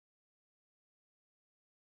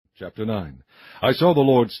Chapter 9. I saw the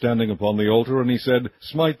Lord standing upon the altar, and he said,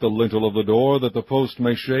 Smite the lintel of the door, that the post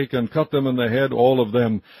may shake, and cut them in the head, all of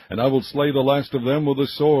them, and I will slay the last of them with the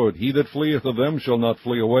sword. He that fleeth of them shall not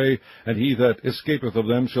flee away, and he that escapeth of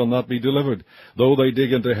them shall not be delivered. Though they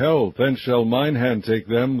dig into hell, thence shall mine hand take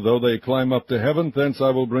them. Though they climb up to heaven, thence I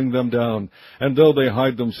will bring them down. And though they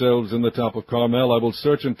hide themselves in the top of Carmel, I will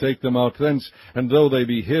search and take them out thence. And though they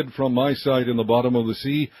be hid from my sight in the bottom of the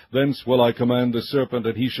sea, thence will I command the serpent,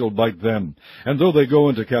 and he shall bite them. And though they go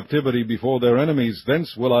into captivity before their enemies,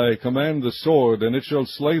 thence will I command the sword, and it shall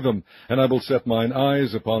slay them. And I will set mine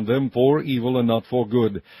eyes upon them for evil and not for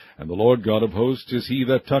good. And the Lord God of hosts is he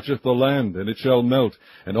that toucheth the land, and it shall melt,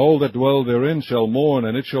 and all that dwell therein shall mourn,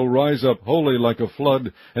 and it shall rise up wholly like a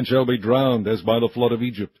flood, and shall be drowned as by the flood of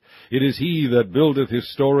Egypt. It is he that buildeth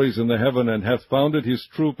his stories in the heaven, and hath founded his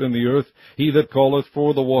troop in the earth, he that calleth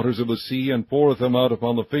for the waters of the sea, and poureth them out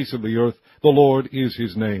upon the face of the earth. The Lord is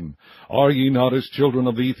his name. Are ye not as children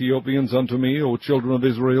of the Ethiopians unto me, O children of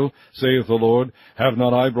Israel, saith the Lord? Have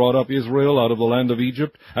not I brought up Israel out of the land of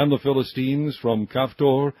Egypt, and the Philistines from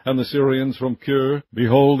Caphtor, and the Syrians from Kir?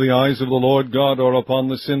 Behold, the eyes of the Lord God are upon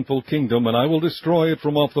the sinful kingdom, and I will destroy it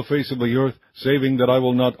from off the face of the earth, saving that I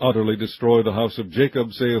will not utterly destroy the house of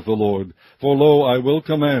Jacob, saith the Lord. For lo, I will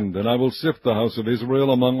command, and I will sift the house of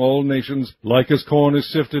Israel among all nations, like as corn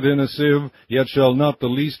is sifted in a sieve, yet shall not the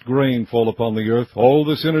least grain fall upon the earth. All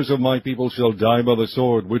the sinners of my people shall die by the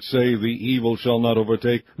sword, which say, The evil shall not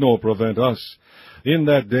overtake, nor prevent us. In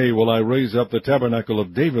that day will I raise up the tabernacle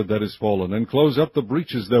of David that is fallen, and close up the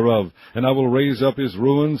breaches thereof, and I will raise up his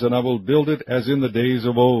ruins, and I will build it as in the days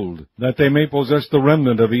of old, that they may possess the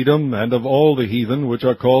remnant of Edom, and of all the heathen which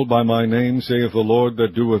are called by my name, saith the Lord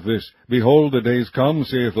that doeth this. Behold, the days come,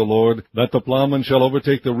 saith the Lord, that the plowman shall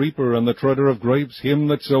overtake the reaper, and the treader of grapes, him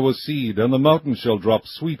that soweth seed, and the mountains shall drop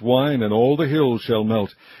sweet wine, and all the hills shall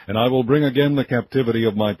melt. And I will bring again the captivity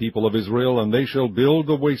of my people of Israel, and they shall build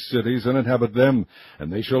the waste cities, and inhabit them.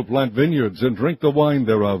 And they shall plant vineyards, and drink the wine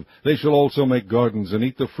thereof. They shall also make gardens, and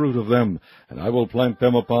eat the fruit of them. And I will plant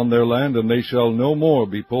them upon their land, and they shall no more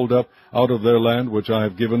be pulled up out of their land which I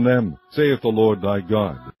have given them, saith the Lord thy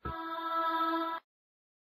God.